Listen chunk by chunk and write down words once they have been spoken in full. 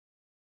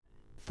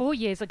4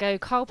 years ago,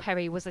 Carl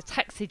Perry was a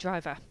taxi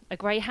driver, a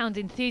greyhound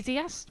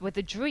enthusiast with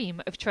a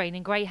dream of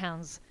training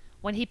greyhounds.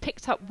 When he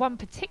picked up one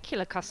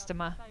particular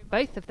customer,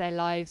 both of their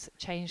lives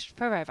changed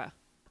forever.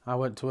 I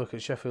went to work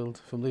at Sheffield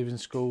from leaving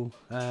school,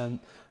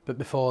 but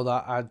before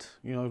that I'd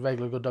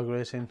regular good dog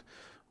racing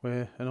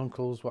with an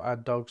uncle's what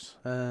had dogs,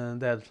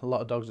 and they had a lot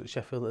of dogs at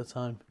Sheffield at the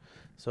time.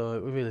 So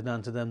it was really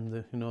down to them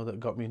that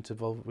got me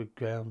involved with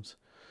greyhounds.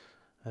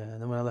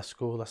 And then when I left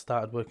school, I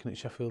started working at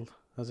Sheffield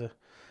as a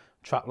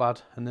trap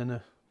lad, and then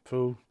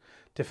through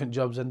different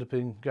jobs ended up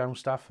in ground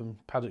staff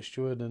and paddock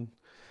steward and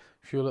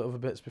a few little other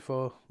bits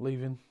before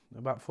leaving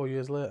about 4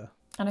 years later.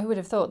 And who would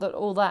have thought that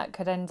all that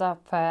could end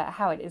up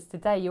how it is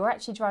today? You were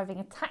actually driving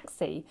a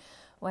taxi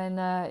when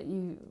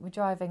you were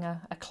driving a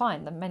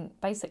client that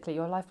meant basically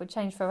your life would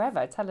change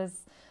forever. Tell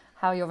us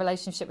how your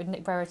relationship with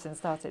Nick Brereton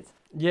started.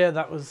 Yeah,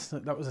 that was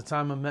the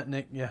time I met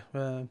Nick. Yeah,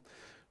 we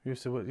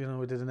used to,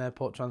 we did an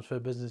airport transfer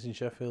business in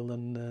Sheffield,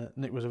 and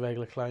Nick was a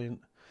regular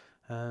client,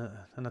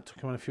 and I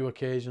took him on a few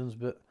occasions.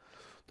 But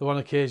the one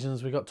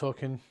occasions we got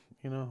talking,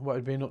 what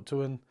he'd been up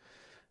to, and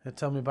he'd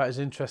tell me about his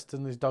interest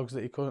in his dogs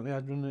that he currently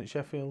had running at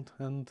Sheffield,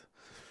 and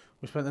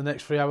we spent the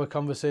next 3-hour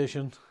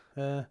conversation,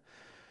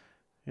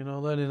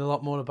 learning a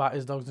lot more about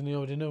his dogs than he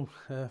already knew.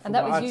 And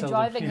that was you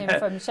driving him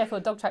from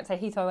Sheffield Dog Track to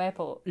Heathrow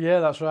Airport?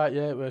 Yeah, that's right,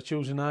 yeah. It was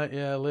Tuesday night,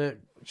 late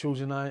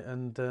Tuesday night,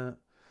 and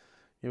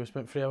we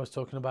spent 3 hours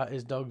talking about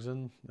his dogs,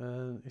 and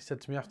he said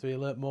to me after he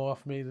learnt more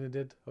off me than he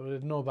did. I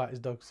didn't know about his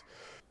dogs.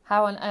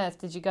 How on earth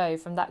did you go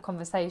from that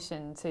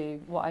conversation to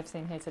what I've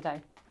seen here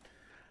today?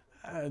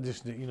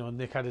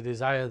 Nick had a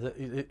desire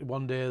that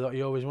one day that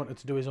he always wanted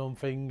to do his own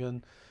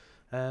thing,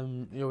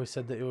 and he always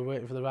said that he was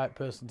waiting for the right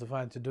person to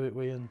find to do it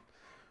with, and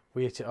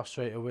we hit it off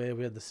straight away.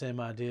 We had the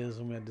same ideas,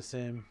 and we had the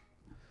same,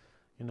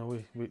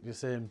 the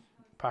same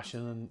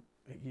passion,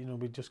 and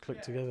we just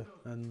clicked together.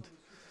 And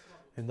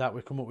in that,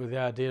 we come up with the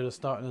idea of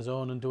starting his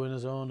own and doing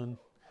his own, and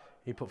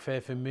he put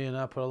faith in me, and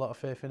I put a lot of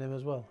faith in him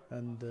as well.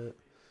 And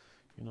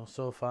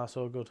so far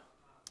so good.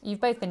 You've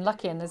both been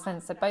lucky in the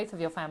sense that both of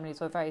your families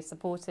were very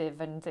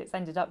supportive, and it's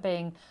ended up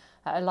being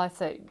a life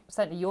that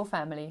certainly your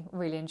family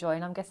really enjoy,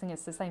 and I'm guessing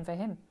it's the same for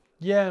him.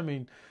 Yeah, I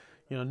mean,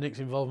 Nick's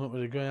involvement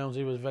with the greyhounds,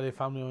 he was very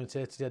family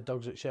oriented. He had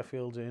dogs at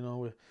Sheffield,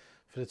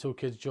 for the two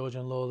kids, George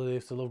and Lola, they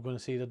used to love going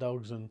to see the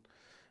dogs, and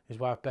his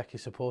wife Becky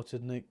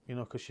supported Nick,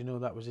 because she knew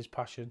that was his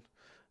passion.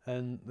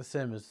 And the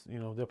same as,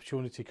 the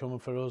opportunity coming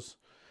for us,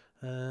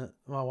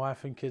 my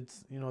wife and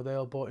kids, they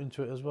all bought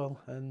into it as well,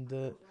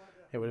 and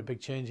it was a big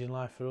change in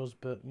life for us,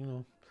 but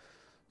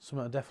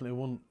something I definitely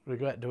wouldn't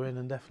regret doing,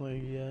 and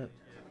definitely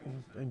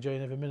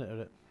enjoying every minute of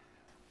it.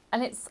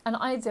 And it's an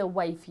ideal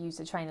way for you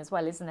to train as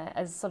well, isn't it,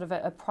 as sort of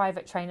a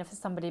private trainer for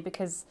somebody,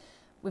 because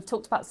we've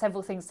talked about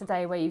several things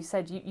today where you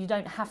said you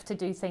don't have to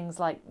do things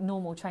like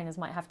normal trainers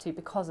might have to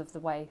because of the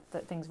way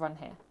that things run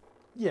here.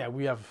 Yeah,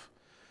 we have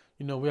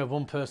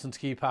one person to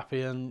keep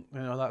happy, and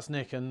that's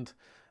Nick, and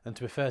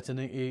to be fair to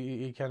Nick,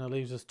 he kind of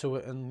leaves us to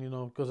it,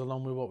 and goes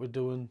along with what we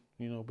do, and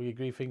we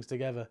agree things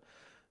together.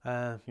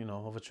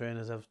 Other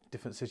trainers have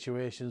different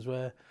situations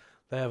where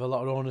they have a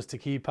lot of owners to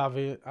keep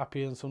happy,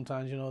 and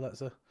sometimes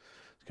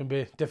it can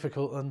be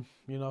difficult, and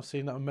I've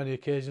seen that on many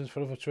occasions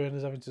for other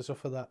trainers having to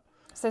suffer that.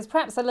 So there's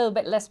perhaps a little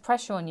bit less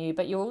pressure on you,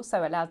 but you're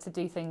also allowed to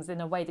do things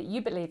in a way that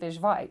you believe is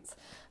right,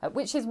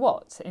 which is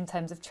what in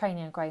terms of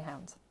training a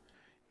greyhound?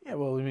 Yeah,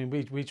 well, I mean,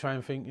 we try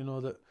and think,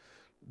 that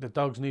the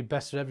dogs need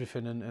best of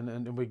everything,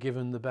 and we're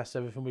given the best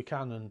of everything we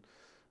can,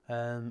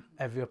 and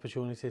every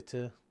opportunity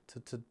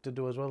to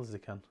do as well as they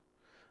can.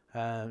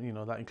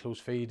 That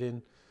includes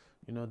feeding,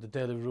 the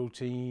daily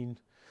routine,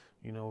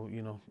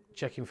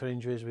 checking for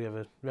injuries. We have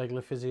a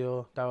regular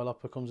physio. Darryl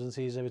Hopper comes and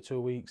sees every 2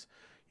 weeks.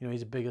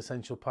 He's a big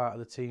essential part of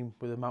the team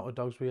with the amount of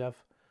dogs we have.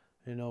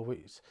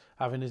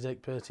 Having his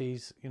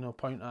expertise,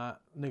 point at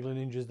niggling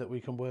injuries that we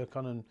can work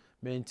on and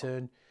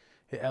maintain.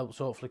 It helps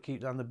hopefully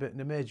keep down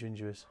the major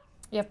injuries.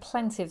 You have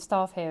plenty of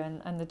staff here,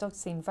 and the dogs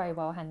seem very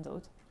well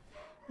handled.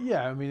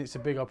 Yeah, I mean, it's a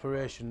big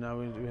operation now.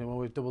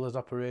 We've doubled this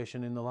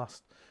operation in the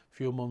last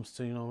few months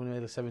to,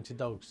 nearly 70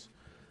 dogs.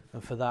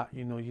 And for that,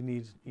 you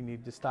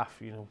need the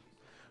staff,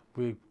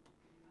 We're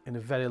in a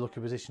very lucky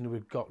position.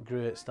 We've got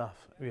great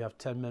staff. We have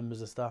 10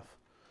 members of staff,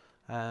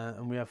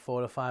 and we have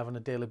 4 or 5 on a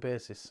daily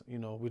basis.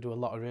 We do a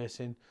lot of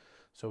racing,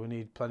 so we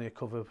need plenty of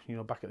cover,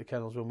 back at the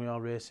kennels when we are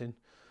racing.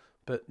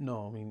 But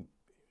no, I mean,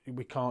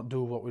 we can't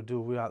do what we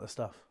do without the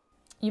staff.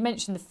 You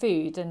mentioned the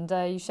food, and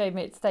you showed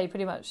me it today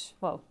pretty much,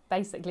 well,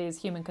 basically is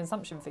human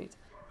consumption food.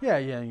 Yeah,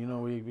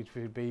 we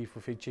feed beef,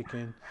 we feed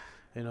chicken,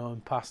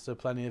 and pasta,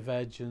 plenty of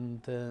veg,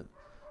 and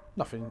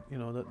nothing,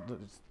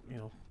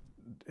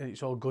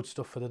 it's all good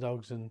stuff for the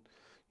dogs, and,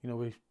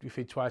 we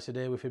feed twice a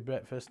day, we feed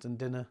breakfast and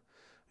dinner,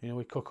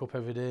 we cook up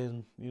every day,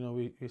 and,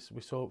 we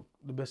soak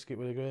the biscuit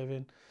with the gravy,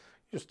 and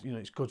just,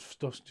 it's good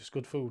stuff, just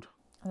good food.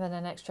 And then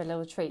an extra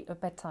little treat at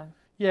bedtime.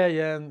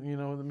 Yeah, and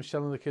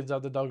Michelle and the kids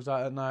have the dogs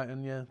out at night,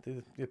 and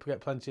they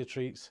get plenty of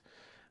treats,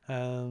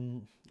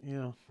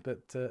 but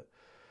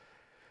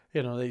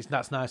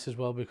that's nice as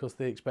well because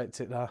they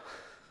expect it now.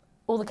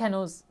 All the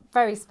kennels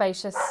very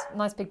spacious,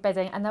 nice big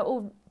bedding, and they're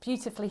all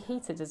beautifully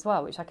heated as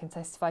well, which I can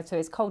testify to.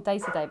 It's cold day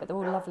to day, but they're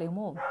all lovely and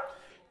warm.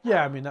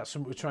 Yeah, I mean, that's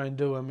something we try and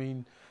do. I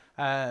mean,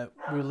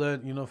 we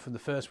learnt, you know, from the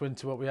first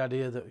winter what we had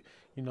here that,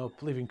 you know,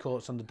 leaving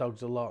coats on the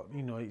dogs a lot,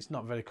 you know, it's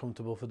not very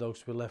comfortable for dogs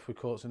to be left with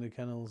coats in the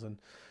kennels, and,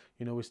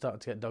 you know, we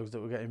started to get dogs that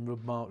were getting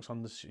rub marks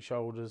on the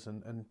shoulders,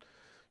 and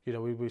you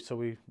know,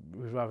 we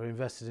rather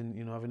invested in,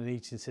 you know, having an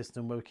heating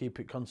system where we keep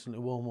it constantly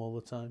warm all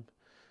the time.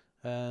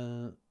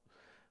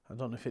 I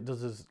don't know if it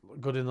does us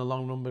good in the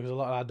long run, because a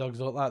lot of our dogs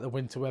don't like the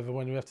winter weather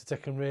when we have to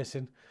take them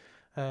racing.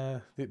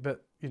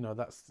 But you know,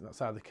 that's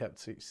how they're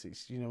kept.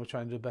 It's you know, we're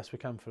trying to do the best we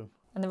can for them.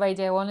 And the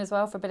radio on as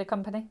well for a bit of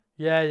company?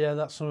 Yeah,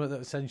 that's something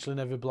that's essential in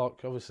every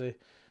block, obviously.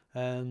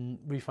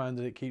 We find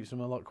that it keeps them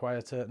a lot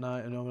quieter at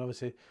night, and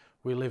obviously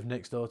we live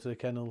next door to the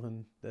kennel,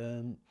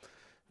 and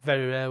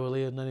very rare we'll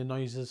hear any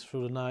noises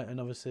through the night, and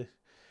obviously,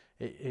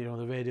 you know,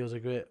 the radio's a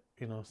great,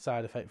 you know,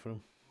 side effect for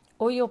them.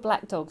 All your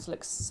black dogs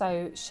look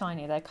so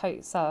shiny. Their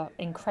coats are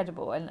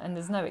incredible, and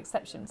there's no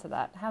exception to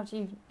that. How do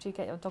you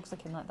get your dogs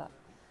looking like that?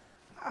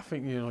 I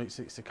think, you know,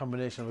 it's a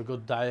combination of a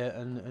good diet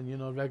and you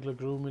know, regular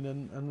grooming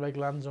and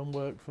regular hands-on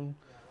work from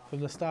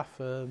the staff.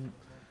 You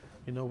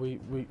know, we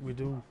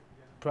do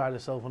pride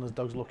ourselves on his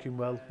dogs looking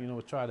well. You know,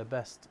 we try the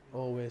best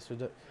always for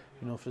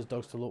his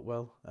dogs to look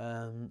well.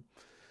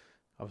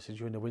 Obviously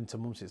during the winter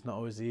months it's not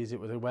always easy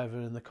with the weather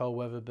and the cold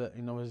weather, but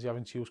you know, as you're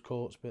having to use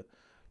coats, but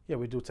yeah,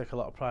 we do take a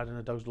lot of pride in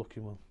the dogs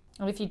looking well.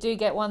 And if you do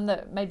get one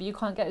that maybe you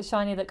can't get as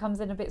shiny, that comes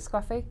in a bit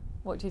scruffy,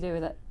 what do you do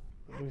with it?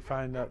 We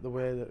find out the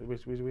way that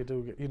we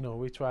do get, you know,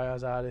 we try our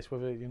hardest,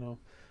 whether, you know,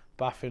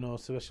 bathing or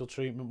special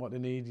treatment, what they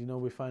need, you know,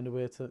 we find a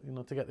way to, you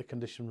know, to get the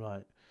condition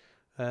right.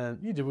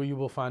 You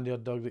will find the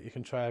odd dog that you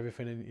can try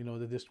everything and, you know,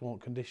 they just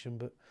won't condition,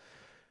 but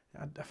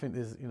I think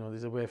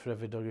there's a way for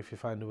every dog if you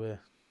find a way.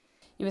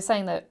 You were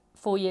saying that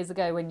 4 years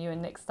ago when you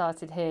and Nick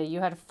started here, you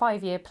had a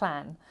 5-year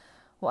plan.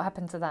 What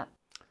happened to that?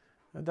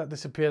 That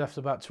disappeared after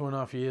about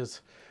 2.5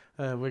 years.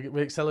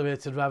 We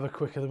accelerated rather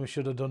quicker than we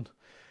should have done.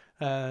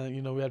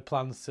 You know, we had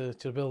plans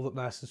to build up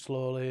nice and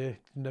slowly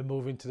and then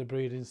move into the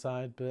breeding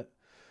side, but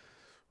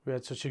we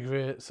had such a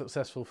great,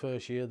 successful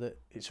first year that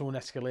it soon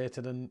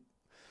escalated, and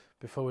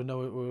before we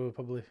know it, we were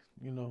probably,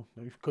 you know,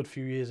 a good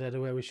few years ahead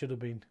of where we should have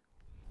been.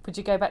 Would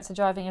you go back to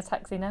driving a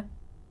taxi now?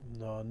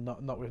 No,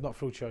 not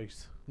through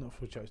choice. Not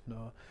through choice,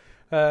 no.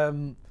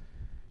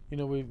 You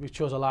know, we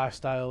chose a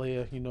lifestyle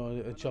here, you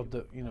know, a job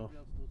that, you know,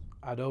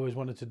 I'd always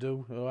wanted to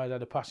do, or I'd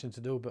had a passion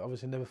to do, but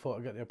obviously never thought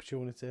I'd get the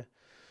opportunity.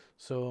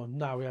 So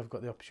now we have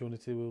got the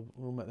opportunity,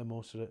 we'll make the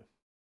most of it.